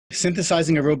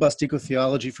Synthesizing a Robust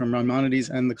Ecotheology from Maimonides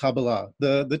and the Kabbalah.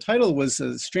 The title was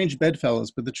Strange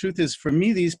Bedfellows, but the truth is, for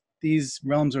me, these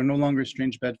realms are no longer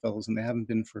strange bedfellows, and they haven't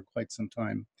been for quite some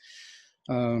time.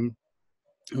 And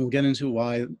we'll get into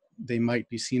why they might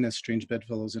be seen as strange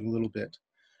bedfellows in a little bit.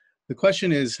 The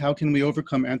question is, how can we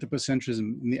overcome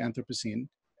anthropocentrism in the Anthropocene?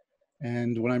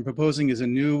 And what I'm proposing is a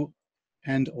new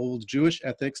and old Jewish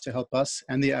ethics to help us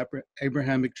and the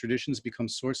Abrahamic traditions become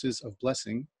sources of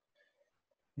blessing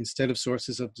instead of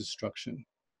sources of destruction.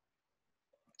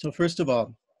 So first of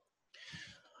all,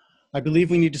 I believe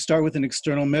we need to start with an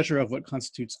external measure of what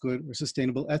constitutes good or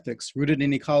sustainable ethics, rooted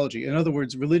in ecology. In other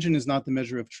words, religion is not the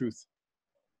measure of truth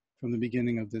from the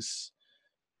beginning of this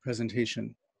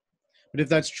presentation. But if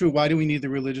that's true, why do we need the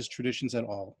religious traditions at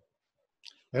all?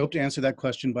 I hope to answer that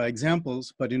question by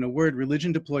examples, but in a word,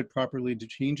 religion deployed properly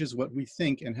changes what we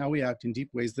think and how we act in deep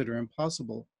ways that are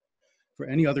impossible for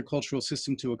any other cultural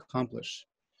system to accomplish.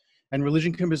 And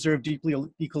religion can preserve deeply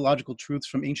ecological truths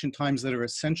from ancient times that are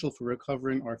essential for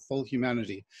recovering our full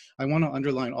humanity. I want to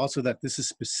underline also that this is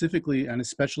specifically and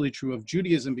especially true of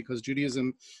Judaism, because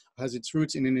Judaism has its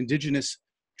roots in an indigenous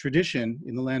tradition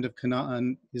in the land of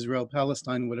Canaan, Israel,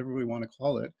 Palestine, whatever we want to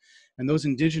call it. And those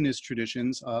indigenous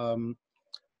traditions,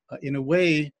 in a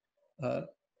way,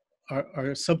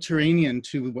 are subterranean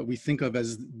to what we think of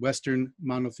as Western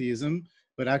monotheism,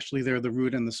 but actually they're the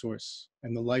root and the source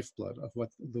and the lifeblood of what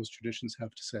those traditions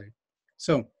have to say.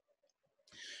 So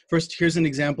first, here's an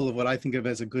example of what I think of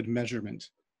as a good measurement.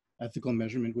 Ethical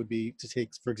measurement would be to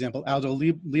take, for example, Aldo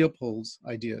Leopold's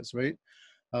ideas, right?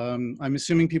 I'm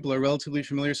assuming people are relatively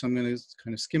familiar, so I'm going to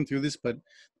kind of skim through this, but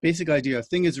basic idea, a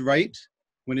thing is right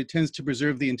when it tends to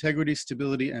preserve the integrity,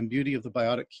 stability, and beauty of the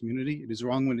biotic community. It is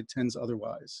wrong when it tends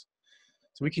otherwise.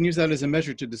 So we can use that as a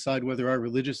measure to decide whether our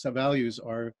religious values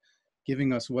are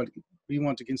giving us what we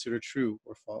want to consider true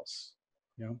or false.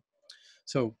 You know?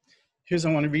 So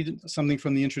I want to read something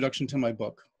from the introduction to my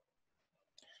book.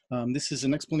 This is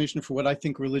an explanation for what I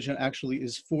think religion actually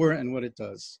is for and what it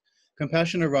does.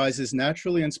 Compassion arises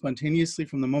naturally and spontaneously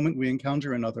from the moment we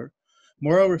encounter another.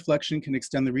 Moral reflection can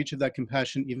extend the reach of that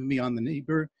compassion even beyond the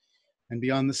neighbor and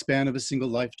beyond the span of a single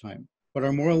lifetime. But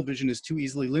our moral vision is too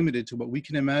easily limited to what we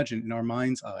can imagine in our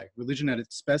mind's eye. Religion at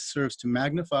its best serves to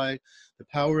magnify the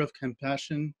power of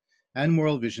compassion and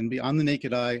moral vision beyond the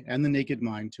naked eye and the naked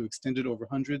mind, to extend it over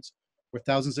hundreds or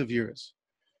thousands of years.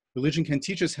 Religion can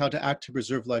teach us how to act to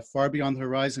preserve life far beyond the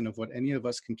horizon of what any of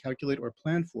us can calculate or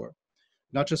plan for,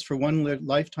 not just for one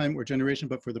lifetime or generation,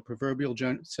 but for the proverbial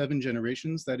 7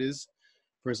 generations, that is,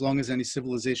 for as long as any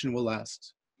civilization will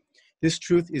last. This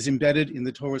truth is embedded in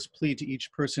the Torah's plea to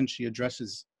each person she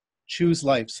addresses. Choose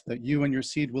life so that you and your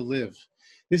seed will live.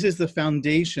 This is the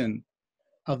foundation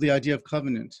of the idea of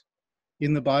covenant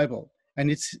in the Bible. And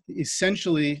it's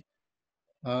essentially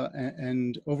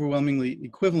and overwhelmingly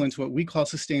equivalent to what we call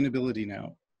sustainability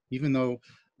now, even though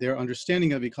their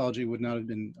understanding of ecology would not have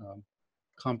been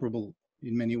comparable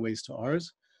in many ways to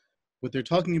ours. What they're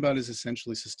talking about is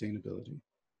essentially sustainability.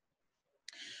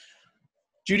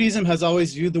 Judaism has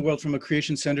always viewed the world from a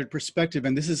creation-centered perspective,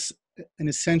 and this is an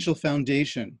essential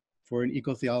foundation for an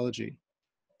ecotheology.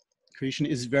 Creation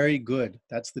is very good.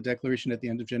 That's the declaration at the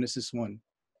end of Genesis 1.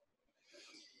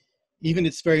 Even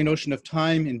its very notion of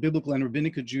time in biblical and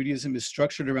rabbinic Judaism is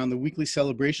structured around the weekly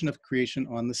celebration of creation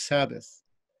on the Sabbath.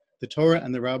 The Torah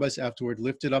and the rabbis afterward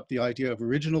lifted up the idea of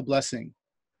original blessing,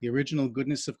 the original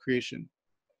goodness of creation,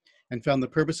 and found the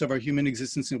purpose of our human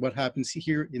existence in what happens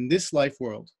here in this life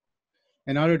world,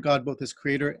 and honored God both as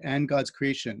creator and God's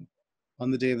creation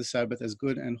on the day of the Sabbath as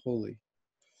good and holy.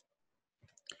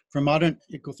 For modern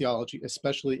ecotheology,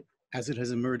 especially as it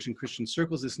has emerged in Christian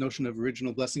circles, this notion of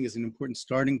original blessing is an important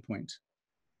starting point.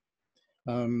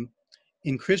 In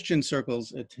Christian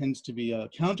circles, it tends to be a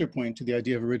counterpoint to the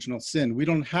idea of original sin. We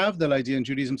don't have that idea in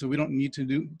Judaism, so we don't need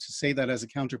to say that as a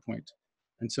counterpoint.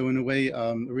 And so in a way,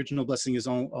 original blessing is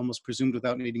almost presumed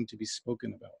without needing to be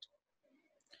spoken about.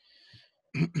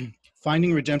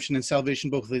 Finding redemption and salvation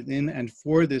both within and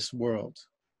for this world,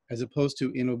 as opposed to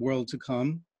in a world to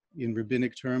come, in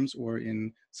rabbinic terms, or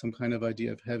in some kind of idea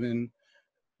of heaven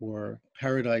or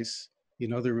paradise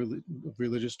in other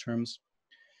religious terms.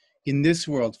 In this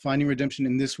world, finding redemption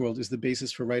in this world is the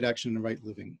basis for right action and right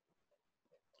living.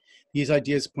 These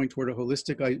ideas point toward a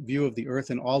holistic view of the earth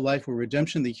and all life, where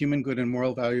redemption, the human good and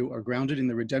moral value, are grounded in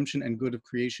the redemption and good of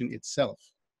creation itself.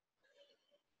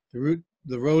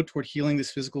 The road toward healing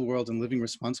this physical world and living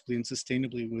responsibly and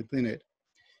sustainably within it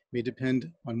may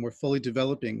depend on more fully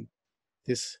developing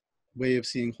this way of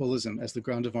seeing holism as the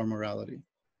ground of our morality.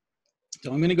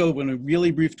 So I'm going to go on a really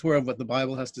brief tour of what the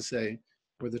Bible has to say,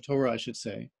 or the Torah, I should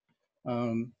say.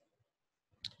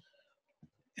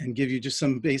 and give you just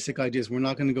some basic ideas. We're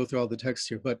not going to go through all the text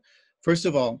here, but first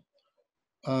of all,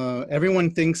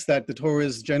 everyone thinks that the Torah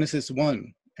is Genesis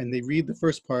 1, and they read the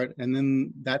first part, and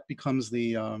then that becomes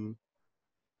the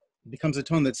becomes a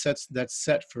tone that's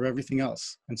set for everything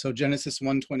else. And so Genesis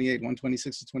 1:28,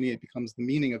 1:26 to 28 becomes the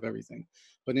meaning of everything.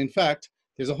 But in fact,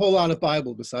 there's a whole lot of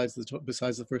Bible besides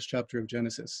the first chapter of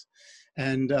Genesis.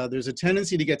 And there's a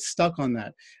tendency to get stuck on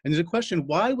that. And there's a question,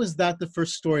 why was that the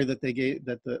first story that they gave,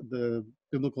 that the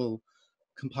biblical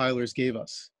compilers gave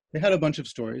us? They had a bunch of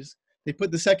stories. They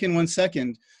put the second one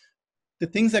second. The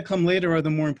things that come later are the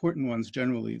more important ones,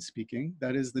 generally speaking.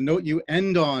 That is, the note you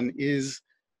end on is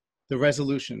the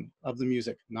resolution of the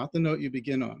music, not the note you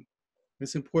begin on.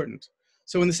 It's important.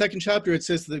 So in the second chapter, it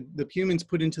says the humans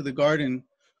put into the garden,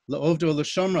 la'ovdo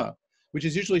l'shomra, which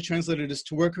is usually translated as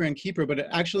to work her and keep her, but it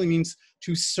actually means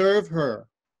to serve her.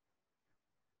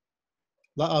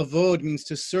 La'avod means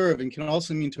to serve and can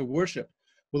also mean to worship,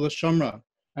 l'shomra,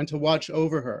 and to watch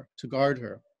over her, to guard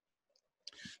her.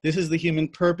 This is the human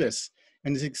purpose,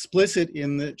 and is explicit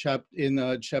in the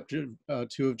chapter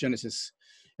 2 of Genesis.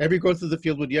 Every growth of the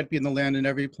field would yet be in the land, and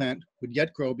every plant would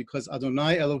yet grow, because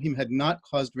Adonai Elohim had not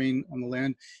caused rain on the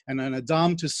land, and an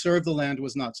Adam to serve the land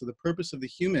was not. So the purpose of the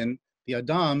human, the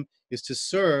Adam, is to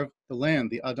serve the land,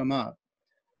 the Adamah.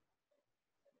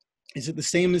 Is it the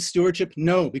same as stewardship?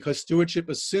 No, because stewardship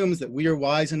assumes that we are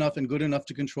wise enough and good enough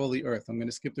to control the earth. I'm going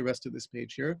to skip the rest of this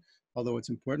page here, although it's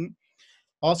important.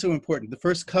 Also important, the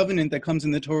first covenant that comes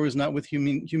in the Torah is not with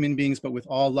human beings, but with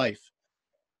all life.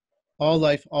 All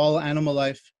life, all animal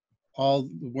life, all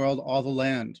the world, all the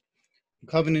land. The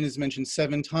covenant is mentioned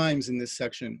 7 times in this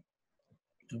section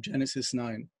of Genesis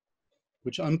 9,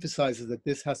 which emphasizes that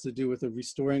this has to do with the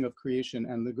restoring of creation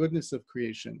and the goodness of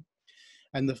creation.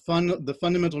 And the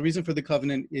fundamental reason for the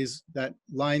covenant is that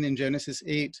line in Genesis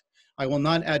 8, I will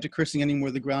not add to cursing any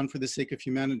more the ground for the sake of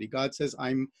humanity. God says,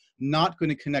 I'm not going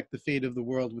to connect the fate of the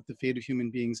world with the fate of human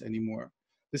beings anymore.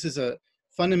 This is a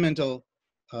fundamental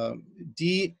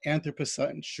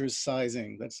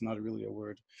de-anthropocentrizing, that's not really a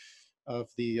word, of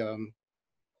the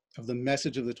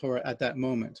message of the Torah at that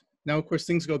moment. Now, of course,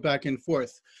 things go back and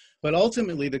forth, but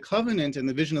ultimately the covenant and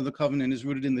the vision of the covenant is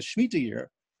rooted in the Shemitah year,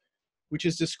 which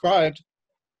is described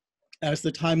as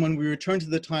the time when we return to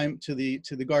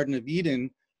the Garden of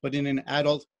Eden, but in an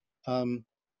adult,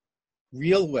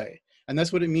 real way. And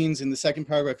that's what it means in the second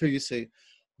paragraph here. You say,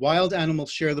 wild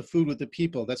animals share the food with the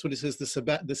people. That's what it says.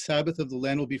 The Sabbath of the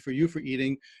land will be for you for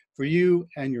eating, for you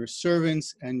and your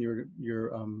servants and your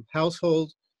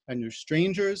household and your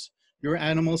strangers, your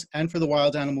animals, and for the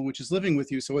wild animal which is living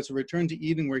with you. So it's a return to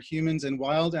Eden where humans and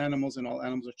wild animals and all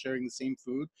animals are sharing the same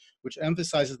food, which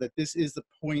emphasizes that this is the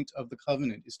point of the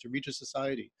covenant, is to reach a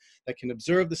society that can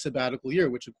observe the sabbatical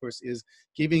year, which of course is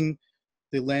giving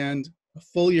the land a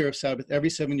full year of Sabbath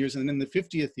every 7 years. And then the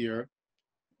 50th year,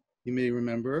 you may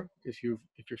remember, if you're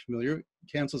familiar,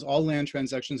 cancels all land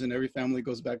transactions and every family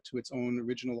goes back to its own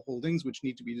original holdings, which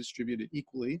need to be distributed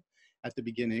equally at the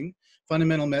beginning.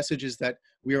 Fundamental message is that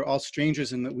we are all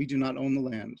strangers and that we do not own the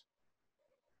land.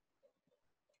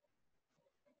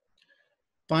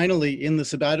 Finally, in the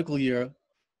sabbatical year,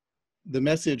 the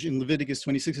message in Leviticus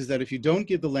 26 is that if you don't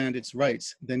give the land its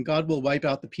rights, then God will wipe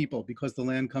out the people because the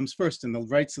land comes first and the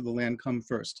rights of the land come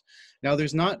first. Now,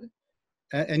 there's not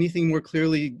anything more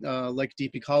clearly like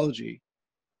deep ecology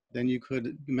than you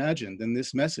could imagine than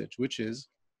this message, which is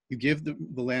you give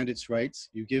the land its rights,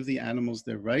 you give the animals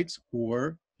their rights,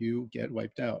 or you get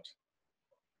wiped out.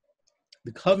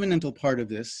 The covenantal part of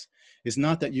this is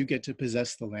not that you get to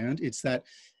possess the land, it's that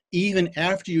even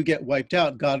after you get wiped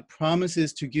out, God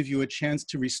promises to give you a chance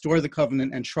to restore the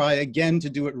covenant and try again to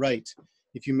do it right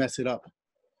if you mess it up.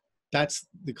 That's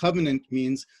the covenant,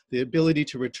 means the ability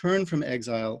to return from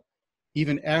exile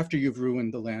even after you've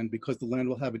ruined the land, because the land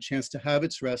will have a chance to have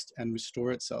its rest and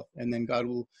restore itself. And then God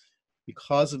will,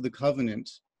 because of the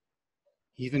covenant,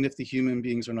 even if the human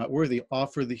beings are not worthy,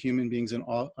 offer the human beings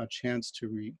a chance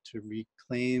to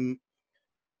reclaim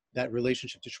that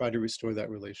relationship, to try to restore that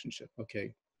relationship.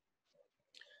 Okay.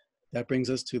 That brings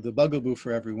us to the bugaboo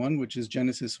for everyone, which is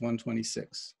Genesis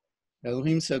 1:26.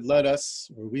 Elohim said, let us,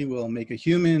 or we will make a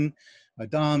human,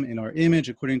 Adam, in our image,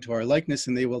 according to our likeness,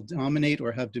 and they will dominate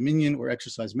or have dominion or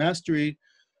exercise mastery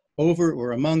over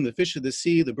or among the fish of the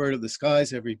sea, the bird of the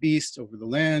skies, every beast, over the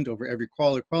land, over every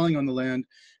crawler crawling on the land.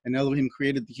 And Elohim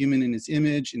created the human in his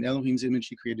image. In Elohim's image,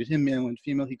 he created him, male and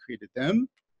female, he created them,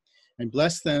 and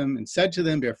blessed them, and said to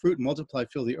them, bear fruit and multiply,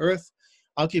 fill the earth,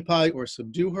 occupy or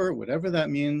subdue her, whatever that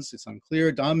means, it's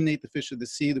unclear, dominate the fish of the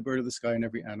sea, the bird of the sky, and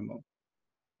every animal.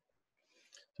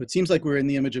 So it seems like we're in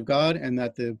the image of God, and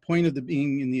that the point of the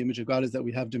being in the image of God is that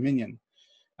we have dominion.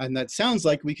 And that sounds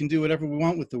like we can do whatever we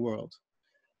want with the world.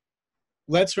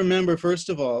 Let's remember, first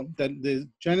of all, that the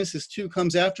Genesis 2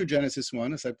 comes after Genesis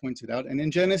 1, as I pointed out. And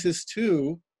in Genesis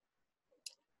 2,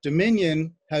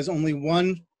 dominion has only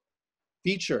one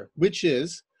feature, which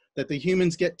is that the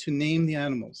humans get to name the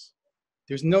animals.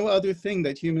 There's no other thing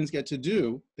that humans get to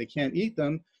do. They can't eat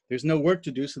them. There's no work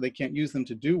to do, so they can't use them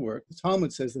to do work. The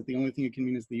Talmud says that the only thing it can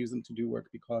mean is they use them to do work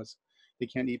because they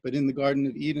can't eat. But in the Garden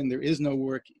of Eden, there is no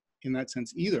work in that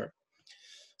sense either.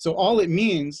 So all it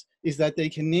means is that they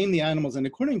can name the animals. And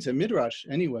according to Midrash,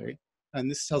 anyway, and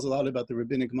this tells a lot about the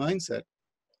rabbinic mindset,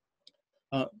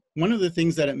 one of the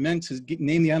things that it meant to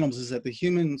name the animals is that the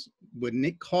humans would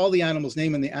call the animal's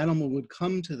name and the animal would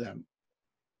come to them,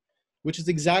 which is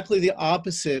exactly the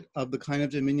opposite of the kind of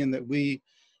dominion that we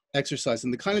exercise.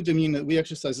 And the kind of dominion that we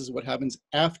exercise is what happens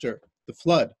after the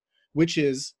flood, which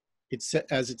is,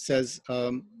 as it says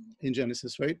in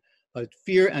Genesis, right? A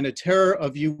fear and a terror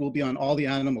of you will be on all the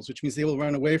animals, which means they will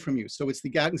run away from you. So it's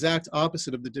the exact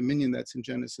opposite of the dominion that's in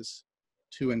Genesis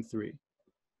 2 and 3.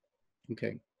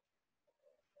 Okay.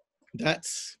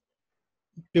 That's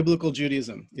biblical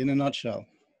Judaism in a nutshell.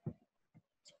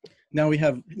 Now we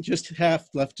have just half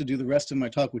left to do the rest of my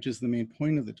talk, which is the main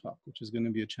point of the talk, which is going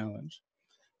to be a challenge.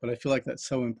 But I feel like that's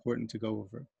so important to go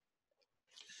over.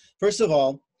 First of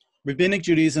all, rabbinic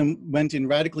Judaism went in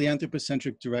radically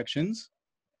anthropocentric directions.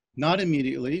 Not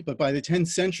immediately, but by the 10th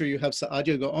century, you have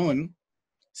Saadia Gaon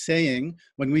saying,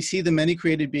 when we see the many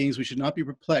created beings, we should not be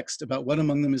perplexed about what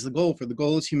among them is the goal, for the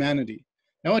goal is humanity.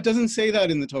 Now, it doesn't say that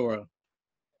in the Torah.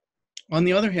 On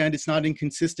the other hand, it's not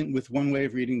inconsistent with one way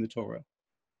of reading the Torah.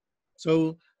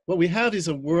 So what we have is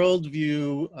a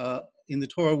worldview in the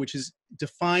Torah, which is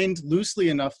defined loosely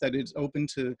enough that it's open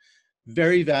to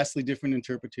very vastly different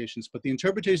interpretations. But the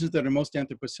interpretations that are most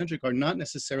anthropocentric are not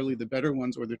necessarily the better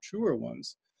ones or the truer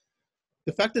ones.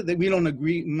 The fact that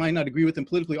we might not agree with them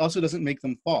politically also doesn't make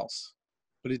them false,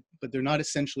 but they're not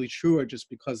essentially truer just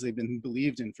because they've been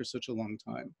believed in for such a long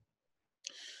time.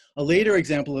 A later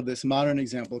example of this, modern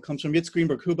example, comes from Yitz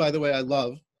Greenberg, who, by the way, I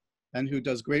love and who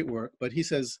does great work, but he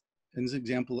says, in his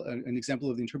example, an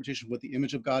example of the interpretation of what the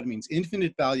image of God means: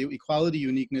 infinite value, equality,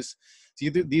 uniqueness.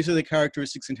 These are the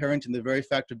characteristics inherent in the very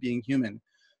fact of being human.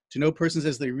 To know persons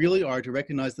as they really are, to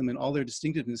recognize them in all their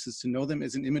distinctiveness, is to know them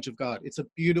as an image of God. It's a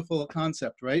beautiful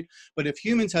concept, right? But if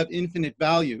humans have infinite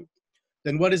value,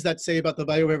 then what does that say about the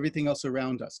value of everything else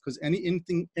around us? Because any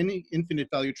infinite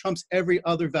value trumps every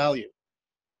other value.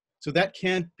 So that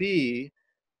can't be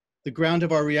the ground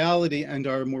of our reality and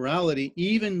our morality,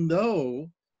 even though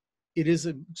it is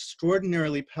an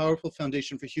extraordinarily powerful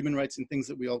foundation for human rights and things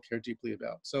that we all care deeply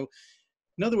about. So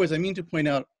in other words, I mean to point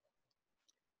out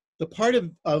the part of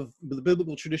the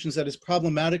biblical traditions that is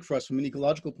problematic for us from an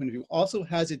ecological point of view also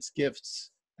has its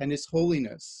gifts and its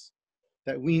holiness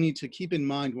that we need to keep in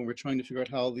mind when we're trying to figure out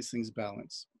how all these things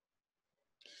balance.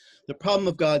 The problem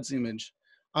of God's image.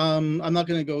 I'm not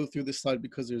going to go through this slide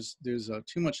because there's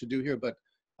too much to do here, but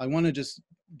I want to just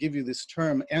give you this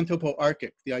term,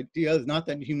 anthropoarchic. The idea is not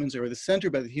that humans are at the center,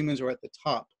 but that humans are at the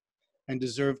top and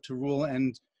deserve to rule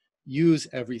and use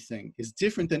everything, is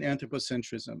different than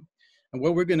anthropocentrism. And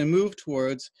what we're going to move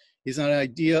towards is an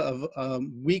idea of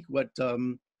what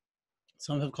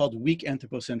some have called weak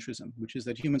anthropocentrism, which is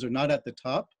that humans are not at the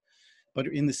top, but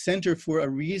are in the center for a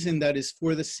reason that is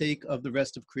for the sake of the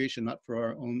rest of creation, not for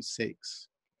our own sakes.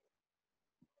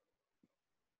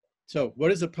 So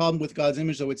what is the problem with God's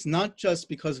image, though? It's not just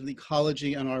because of the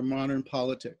ecology and our modern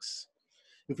politics.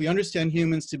 If we understand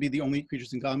humans to be the only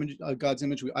creatures in God's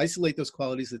image, we isolate those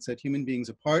qualities that set human beings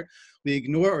apart. We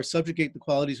ignore or subjugate the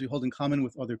qualities we hold in common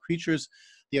with other creatures.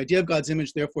 The idea of God's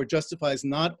image, therefore, justifies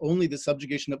not only the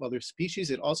subjugation of other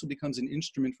species, it also becomes an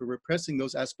instrument for repressing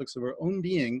those aspects of our own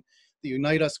being that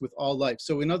unite us with all life.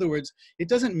 So in other words, it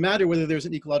doesn't matter whether there's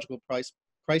an ecological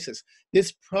crisis.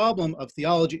 This problem of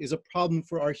theology is a problem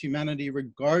for our humanity,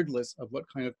 regardless of what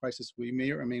kind of crisis we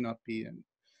may or may not be in.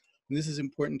 And this is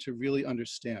important to really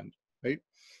understand, right?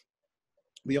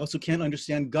 We also can't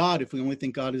understand God if we only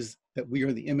think God is, that we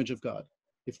are the image of God.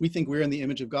 If we think we're in the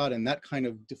image of God and that kind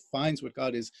of defines what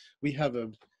God is, we have a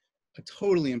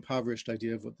totally impoverished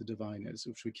idea of what the divine is,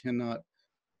 which we cannot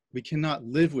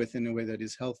live with in a way that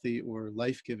is healthy or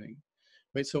life-giving,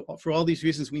 right? So for all these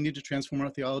reasons, we need to transform our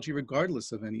theology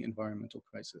regardless of any environmental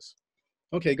crisis.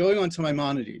 Okay, going on to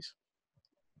Maimonides.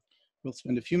 We'll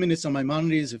spend a few minutes on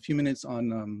Maimonides, a few minutes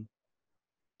on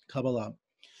Kabbalah.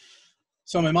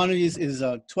 So Maimonides is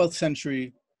a 12th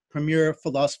century premier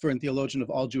philosopher and theologian of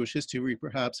all Jewish history,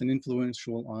 perhaps, and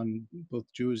influential on both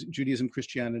Judaism,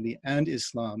 Christianity, and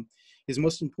Islam. His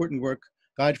most important work,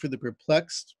 Guide for the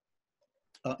Perplexed,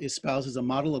 espouses a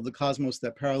model of the cosmos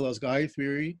that parallels Gaia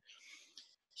theory.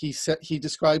 He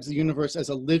describes the universe as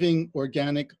a living,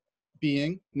 organic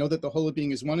being. Know that the whole of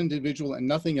being is one individual and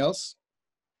nothing else,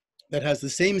 that has the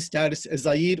same status as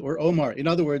Zaid or Omar. In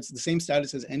other words, the same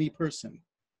status as any person.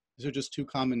 These are just two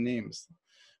common names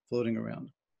floating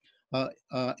around.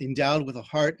 Endowed with a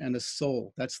heart and a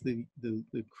soul. That's the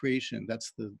creation.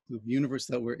 That's the universe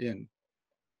that we're in.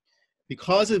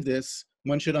 Because of this,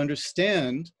 one should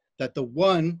understand that the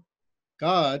one,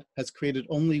 God, has created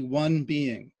only one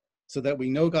being, so that we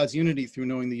know God's unity through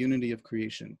knowing the unity of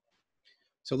creation.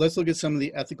 So let's look at some of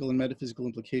the ethical and metaphysical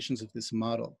implications of this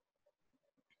model.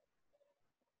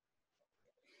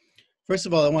 First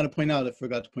of all, I want to point out, I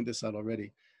forgot to point this out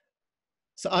already.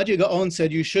 Saadia Gaon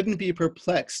said, you shouldn't be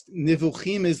perplexed.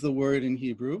 Nivuchim is the word in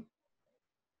Hebrew.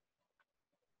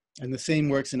 And the same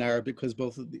works in Arabic, because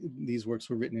both of these works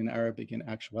were written in Arabic in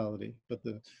actuality. But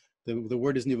the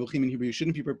word is Nivuchim in Hebrew. You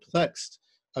shouldn't be perplexed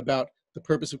about the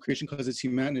purpose of creation because it's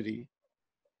humanity.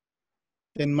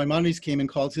 Then Maimonides came and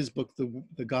called his book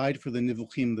the Guide for the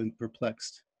Nivuchim, the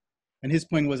Perplexed. And his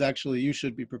point was actually, you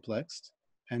should be perplexed.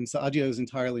 And Saadia is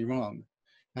entirely wrong.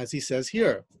 As he says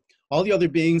here, all the other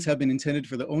beings have been intended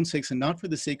for their own sakes and not for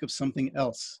the sake of something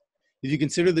else. If you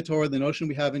consider the Torah, the notion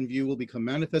we have in view will become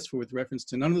manifest, for with reference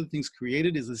to none of the things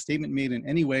created is the statement made in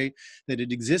any way that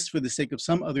it exists for the sake of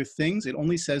some other things. It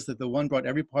only says that the one brought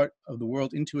every part of the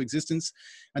world into existence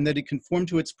and that it conformed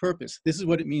to its purpose. This is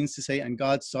what it means to say, and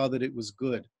God saw that it was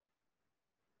good.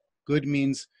 Good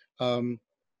means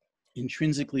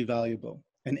intrinsically valuable,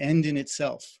 an end in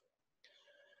itself.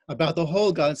 About the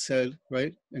whole, God said,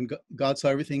 right? And God saw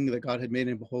everything that God had made,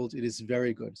 and behold, it is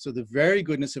very good. So the very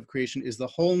goodness of creation is the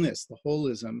wholeness, the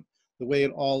holism, the way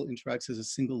it all interacts as a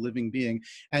single living being.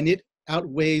 And it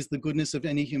outweighs the goodness of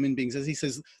any human beings. As he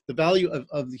says, the value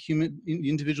of the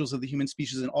individuals of the human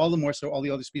species, and all the more so all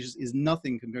the other species, is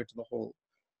nothing compared to the whole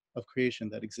of creation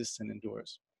that exists and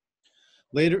endures.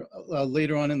 Later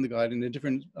on in the guide, in a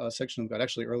different section of the guide,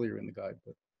 actually earlier in the guide,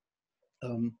 but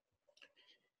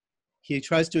he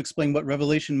tries to explain what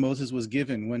revelation Moses was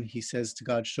given when he says to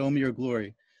God, show me your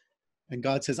glory. And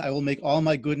God says, I will make all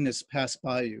my goodness pass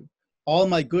by you. All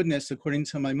my goodness, according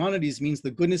to Maimonides, means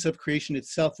the goodness of creation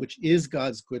itself, which is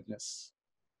God's goodness.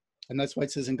 And that's why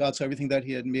it says, and God saw everything that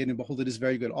he had made, and behold, it is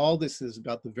very good. All this is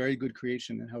about the very good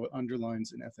creation and how it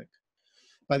underlines an ethic.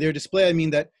 By their display, I mean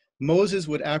that Moses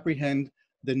would apprehend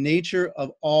the nature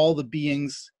of all the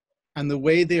beings and the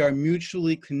way they are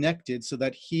mutually connected so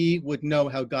that he would know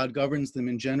how God governs them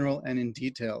in general and in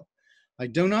detail. I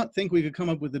do not think we could come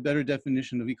up with a better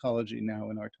definition of ecology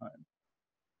now in our time.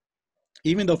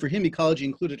 Even though for him, ecology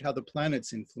included how the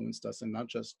planets influenced us and not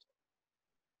just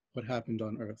what happened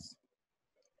on Earth.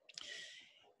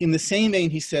 In the same vein,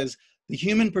 he says, the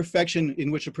human perfection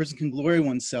in which a person can glory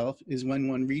oneself is when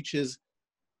one reaches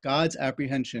God's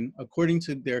apprehension according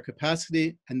to their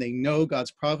capacity, and they know God's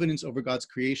providence over God's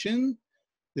creation.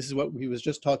 This is what he was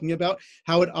just talking about,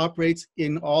 how it operates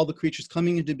in all the creatures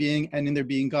coming into being and in their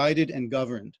being guided and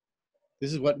governed.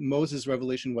 This is what Moses'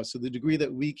 revelation was. So the degree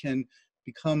that we can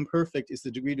become perfect is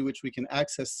the degree to which we can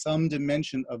access some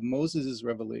dimension of Moses'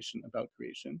 revelation about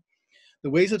creation. The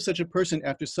ways of such a person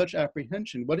after such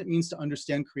apprehension, what it means to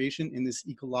understand creation in this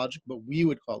ecological, what we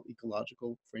would call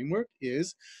ecological framework,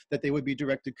 is that they would be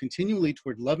directed continually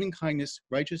toward loving kindness,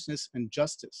 righteousness, and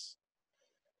justice,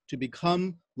 to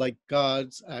become like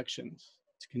God's actions,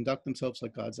 to conduct themselves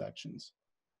like God's actions.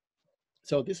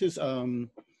 So this is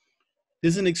an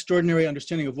extraordinary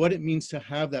understanding of what it means to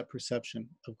have that perception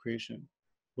of creation,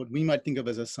 what we might think of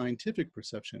as a scientific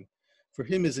perception. For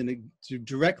him is a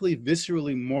directly,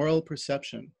 viscerally moral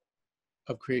perception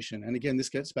of creation. And again, this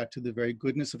gets back to the very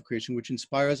goodness of creation, which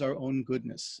inspires our own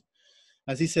goodness.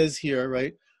 As he says here,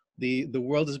 right, the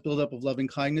world is built up of loving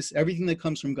kindness. Everything that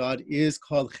comes from God is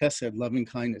called chesed, loving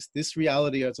kindness. This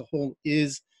reality as a whole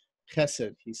is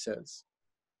chesed, he says.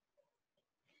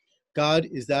 God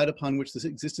is that upon which the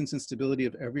existence and stability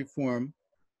of every form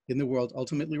in the world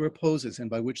ultimately reposes and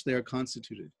by which they are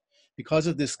constituted. Because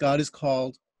of this, God is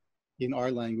called, in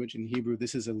our language, in Hebrew,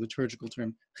 this is a liturgical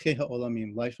term, Chei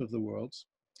HaOlamim, life of the worlds.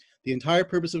 The entire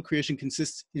purpose of creation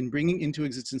consists in bringing into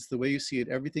existence the way you see it,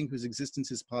 everything whose existence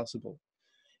is possible.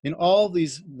 In all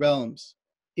these realms,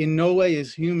 in no way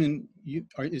is humanity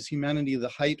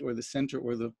the height or the center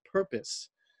or the purpose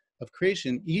of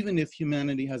creation, even if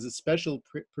humanity has a special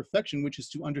perfection, which is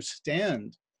to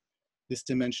understand this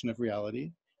dimension of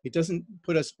reality. It doesn't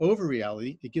put us over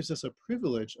reality. It gives us a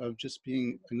privilege of just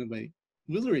being, in a way,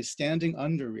 literally standing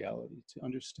under reality to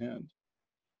understand.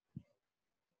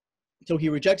 So he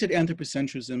rejected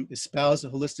anthropocentrism, espoused a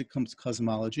holistic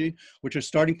cosmology, which are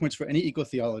starting points for any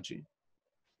ecotheology.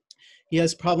 He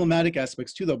has problematic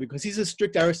aspects too, though, because he's a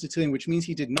strict Aristotelian, which means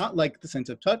he did not like the sense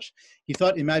of touch. He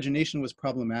thought imagination was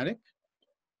problematic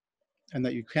and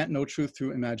that you can't know truth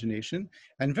through imagination.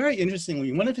 And very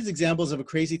interestingly, one of his examples of a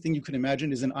crazy thing you could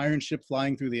imagine is an iron ship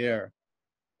flying through the air,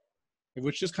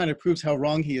 which just kind of proves how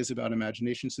wrong he is about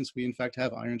imagination, since we in fact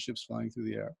have iron ships flying through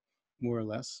the air, more or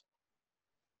less.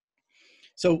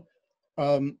 So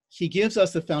he gives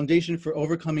us the foundation for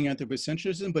overcoming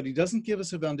anthropocentrism, but he doesn't give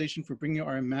us a foundation for bringing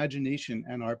our imagination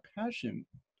and our passion.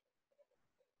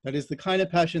 That is the kind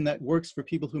of passion that works for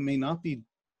people who may not be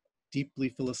deeply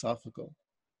philosophical,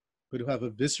 but who have a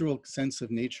visceral sense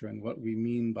of nature and what we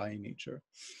mean by nature.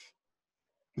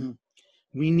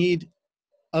 We need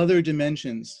other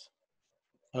dimensions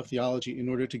of theology in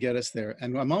order to get us there.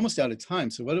 And I'm almost out of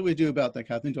time. So what do we do about that,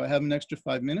 Kathleen? Do I have an extra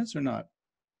 5 minutes or not?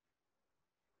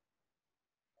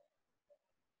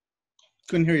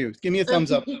 Couldn't hear you. Give me a thumbs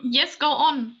up. Yes, go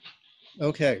on.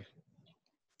 Okay.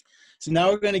 So now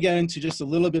we're going to get into just a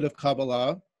little bit of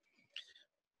Kabbalah.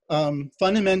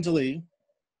 Fundamentally,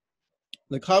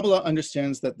 the Kabbalah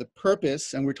understands that the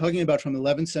purpose, and we're talking about from the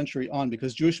 11th century on,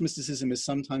 because Jewish mysticism is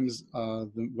sometimes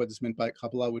what is meant by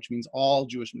Kabbalah, which means all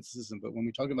Jewish mysticism. But when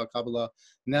we talk about Kabbalah,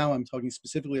 now I'm talking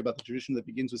specifically about the tradition that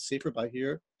begins with Sefer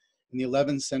Bahir in the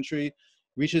 11th century,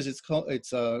 reaches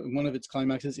one of its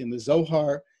climaxes in the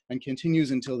Zohar, and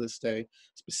continues until this day,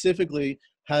 specifically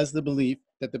has the belief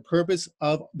that the purpose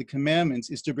of the commandments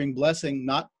is to bring blessing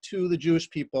not to the Jewish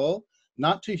people,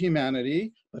 not to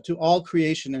humanity, but to all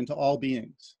creation and to all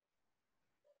beings.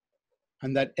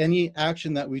 And that any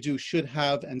action that we do should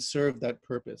have and serve that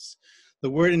purpose. The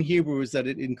word in Hebrew is that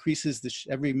it increases,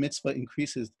 every mitzvah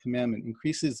increases the commandment,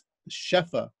 increases the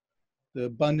shefa, the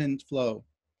abundant flow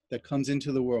that comes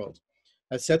into the world.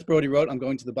 As Seth Brody wrote, I'm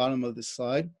going to the bottom of this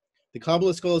slide, the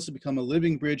Kabbalist's goal is to become a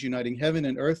living bridge uniting heaven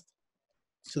and earth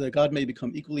so that God may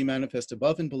become equally manifest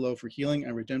above and below for healing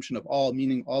and redemption of all,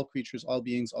 meaning all creatures, all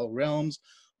beings, all realms,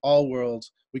 all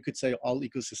worlds, we could say all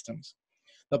ecosystems.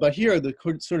 But here, the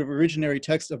sort of originary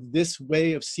text of this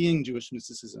way of seeing Jewish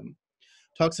mysticism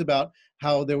talks about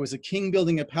how there was a king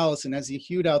building a palace, and as he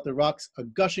hewed out the rocks, a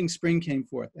gushing spring came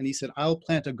forth. And he said, I'll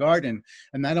plant a garden,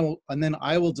 and then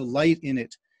I will delight in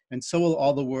it, and so will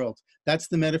all the world. That's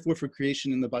the metaphor for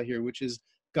creation in the Bahir, which is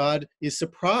God is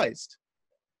surprised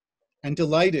and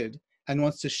delighted and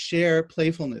wants to share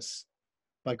playfulness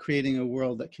by creating a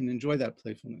world that can enjoy that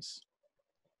playfulness.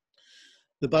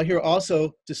 The Bahir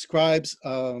also describes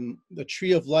the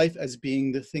tree of life as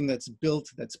being the thing that's built,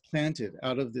 that's planted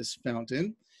out of this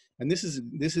fountain. And this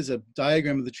is a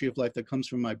diagram of the tree of life that comes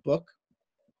from my book.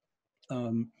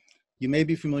 You may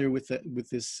be familiar with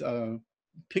this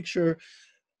picture,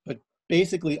 but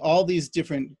basically all these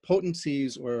different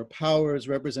potencies or powers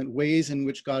represent ways in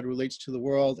which God relates to the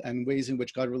world and ways in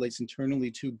which God relates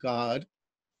internally to God.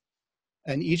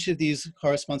 And each of these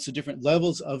corresponds to different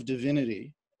levels of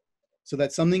divinity, so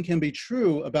that something can be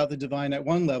true about the divine at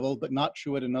one level, but not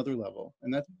true at another level.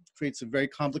 And that creates a very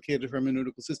complicated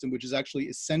hermeneutical system, which is actually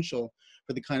essential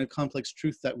for the kind of complex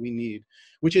truth that we need,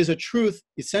 which is a truth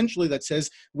essentially that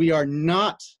says we are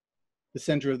not the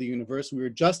center of the universe, we are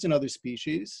just another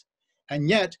species, and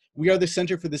yet we are the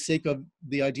center for the sake of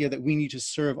the idea that we need to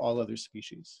serve all other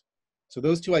species. So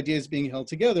those two ideas being held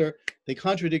together, they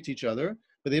contradict each other,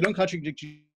 but they don't contradict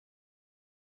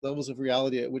levels of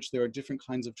reality at which there are different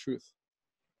kinds of truth.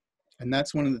 And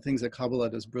that's one of the things that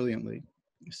Kabbalah does brilliantly,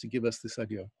 is to give us this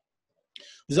idea.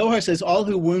 The Zohar says, all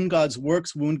who wound God's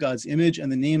works wound God's image,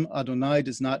 and the name Adonai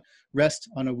does not rest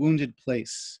on a wounded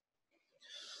place.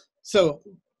 So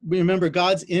we remember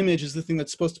God's image is the thing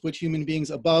that's supposed to put human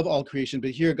beings above all creation, but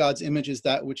here God's image is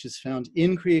that which is found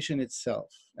in creation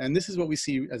itself. And this is what we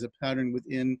see as a pattern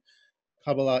within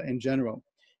Kabbalah in general.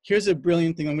 Here's a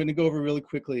brilliant thing I'm going to go over really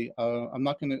quickly. I'm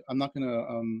not going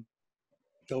to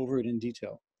go over it in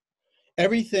detail.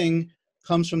 Everything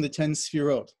comes from the 10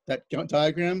 sefirot. That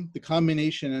diagram, the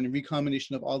combination and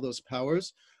recombination of all those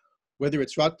powers, whether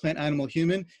it's rock, plant, animal,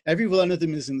 human, every one of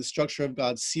them is in the structure of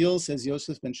God's seal, says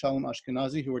Yosef ben Shalom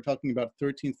Ashkenazi, who we're talking about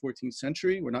 13th, 14th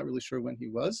century. We're not really sure when he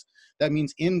was. That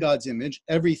means in God's image,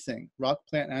 everything, rock,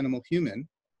 plant, animal, human.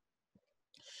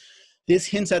 This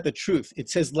hints at the truth. It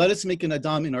says, let us make an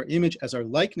Adam in our image as our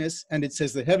likeness, and it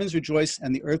says the heavens rejoice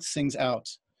and the earth sings out.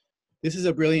 This is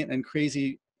a brilliant and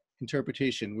crazy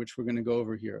interpretation, which we're going to go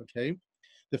over here, okay?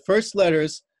 The first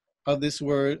letters of this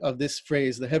word, of this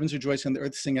phrase, the heavens rejoice and the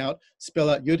earth sing out,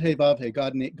 spell out Yud He Vav He,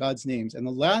 God's names. And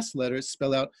the last letters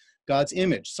spell out God's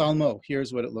image, Salmo.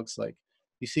 Here's what it looks like.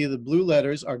 You see the blue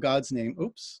letters are God's name.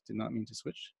 Oops, did not mean to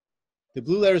switch. The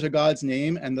blue letters are God's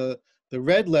name, and the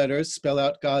red letters spell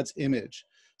out God's image.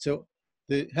 So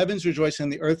the heavens rejoice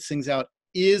and the earth sings out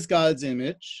is God's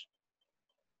image,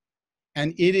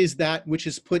 and it is that which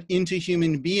is put into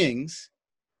human beings.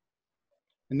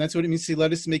 And that's what it means to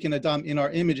let us make an Adam in our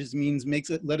image. It means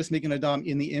let us make an Adam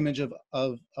in the image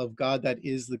of God that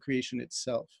is the creation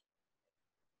itself.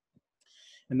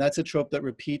 And that's a trope that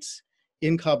repeats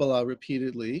in Kabbalah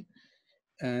repeatedly.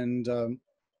 And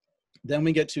then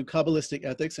we get to Kabbalistic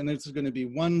ethics, and there's going to be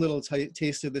one little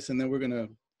taste of this, and then we're going to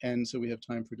end so we have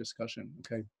time for discussion.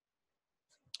 Okay.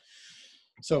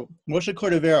 So Moshe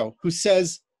Cordovero, who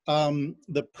says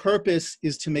the purpose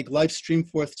is to make life stream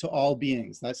forth to all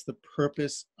beings. That's the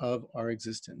purpose of our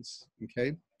existence.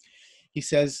 Okay. He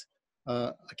says,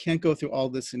 I can't go through all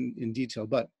this in detail,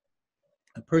 but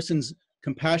a person's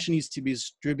compassion needs to be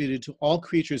distributed to all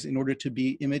creatures in order to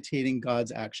be imitating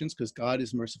God's actions, because God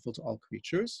is merciful to all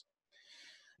creatures,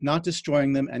 not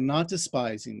destroying them and not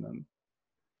despising them.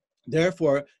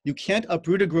 Therefore, you can't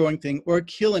uproot a growing thing or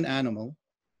kill an animal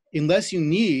unless you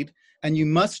need, and you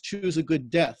must choose a good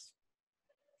death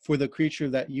for the creature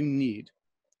that you need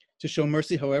to show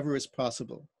mercy however is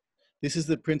possible. This is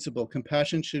the principle.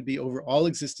 Compassion should be over all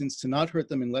existence, to not hurt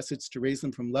them unless it's to raise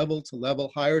them from level to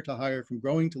level, higher to higher, from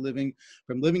growing to living,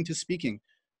 from living to speaking.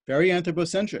 Very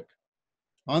anthropocentric.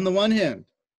 On the one hand.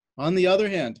 On the other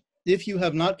hand, if you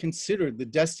have not considered the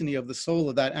destiny of the soul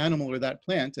of that animal or that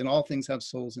plant, and all things have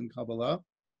souls in Kabbalah,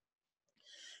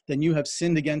 then you have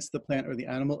sinned against the plant or the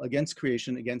animal, against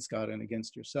creation, against God, and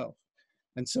against yourself.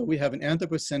 And so we have an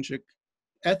anthropocentric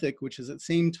ethic, which is at the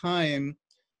same time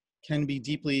can be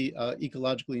deeply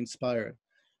ecologically inspired.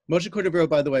 Moshe Cordovero,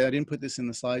 by the way, I didn't put this in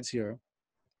the slides here,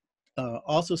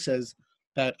 also says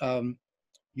that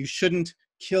you shouldn't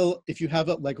kill, if you have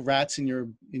like rats in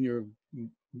your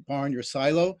barn, your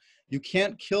silo, you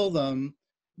can't kill them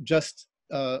just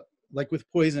like with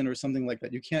poison or something like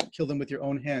that. You can't kill them with your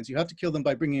own hands. You have to kill them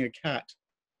by bringing a cat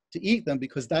to eat them,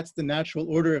 because that's the natural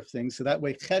order of things. So that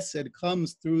way chesed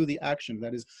comes through the action.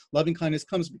 That is, loving kindness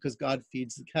comes because God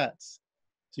feeds the cats.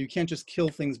 So you can't just kill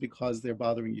things because they're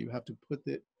bothering you. You have to put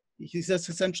the, he's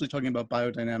essentially talking about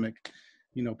biodynamic,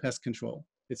 pest control.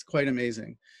 It's quite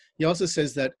amazing. He also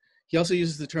says that, he also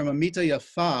uses the term amita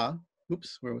yafa.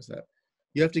 Oops, where was that?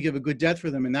 You have to give a good death for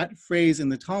them. And that phrase in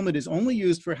the Talmud is only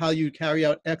used for how you carry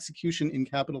out execution in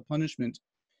capital punishment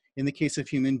in the case of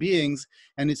human beings.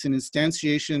 And it's an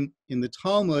instantiation in the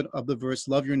Talmud of the verse,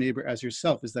 love your neighbor as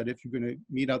yourself, is that if you're going to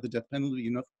mete out the death penalty,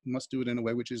 you must do it in a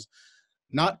way which is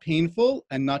not painful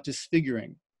and not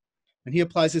disfiguring. And he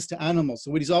applies this to animals.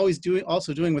 So what he's always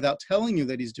also doing without telling you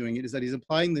that he's doing it, is that he's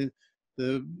applying the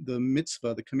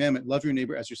mitzvah, the commandment, love your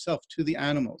neighbor as yourself, to the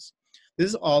animals. This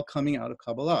is all coming out of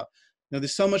Kabbalah. Now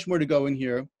there's so much more to go in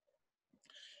here.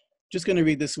 Just going to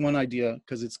read this one idea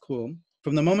because it's cool.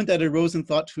 From the moment that it arose in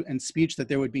thought and speech that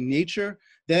there would be nature,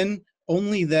 then,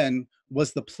 only then,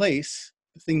 was the place,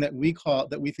 the thing that we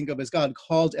think of as God,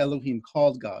 called Elohim,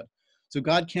 called God. So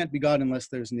God can't be God unless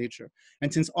there's nature.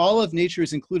 And since all of nature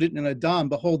is included in Adam,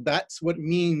 behold, that's what it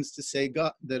means to say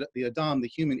God, that the Adam, the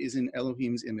human, is in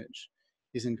Elohim's image,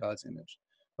 is in God's image.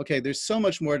 Okay, there's so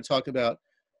much more to talk about.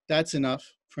 That's enough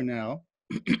for now.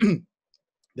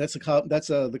 That's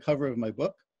the cover of my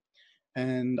book.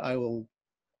 And I will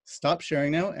stop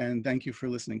sharing now, and thank you for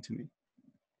listening to me.